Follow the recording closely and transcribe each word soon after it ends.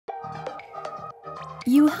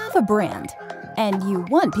You have a brand, and you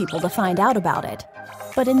want people to find out about it.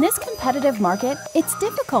 But in this competitive market, it's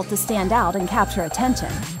difficult to stand out and capture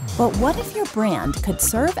attention. But what if your brand could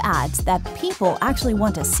serve ads that people actually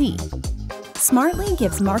want to see? Smartly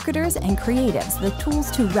gives marketers and creatives the tools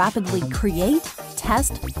to rapidly create,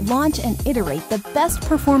 test, launch, and iterate the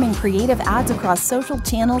best-performing creative ads across social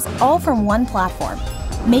channels, all from one platform,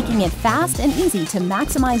 making it fast and easy to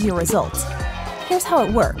maximize your results. Here's how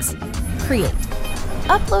it works. Create.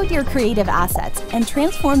 Upload your creative assets and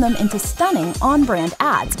transform them into stunning on-brand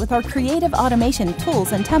ads with our creative automation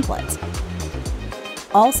tools and templates.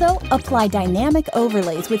 Also, apply dynamic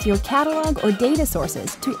overlays with your catalog or data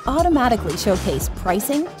sources to automatically showcase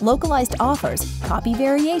pricing, localized offers, copy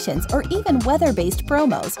variations, or even weather-based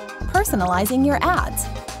promos, personalizing your ads.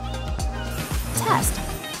 Test.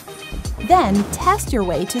 Then test your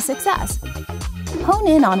way to success. Hone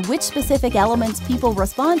in on which specific elements people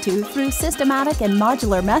respond to through systematic and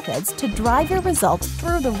modular methods to drive your results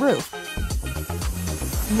through the roof.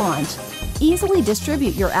 Launch. Easily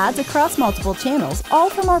distribute your ads across multiple channels,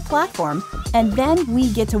 all from our platform, and then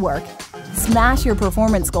we get to work. Smash your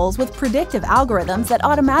performance goals with predictive algorithms that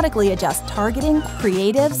automatically adjust targeting,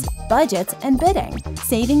 creatives, budgets, and bidding,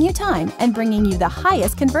 saving you time and bringing you the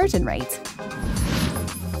highest conversion rates.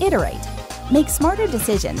 Iterate. Make smarter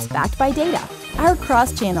decisions backed by data. Our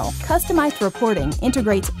cross-channel, customized reporting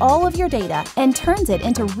integrates all of your data and turns it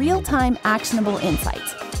into real-time, actionable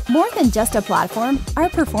insights. More than just a platform, our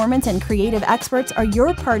performance and creative experts are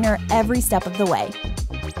your partner every step of the way.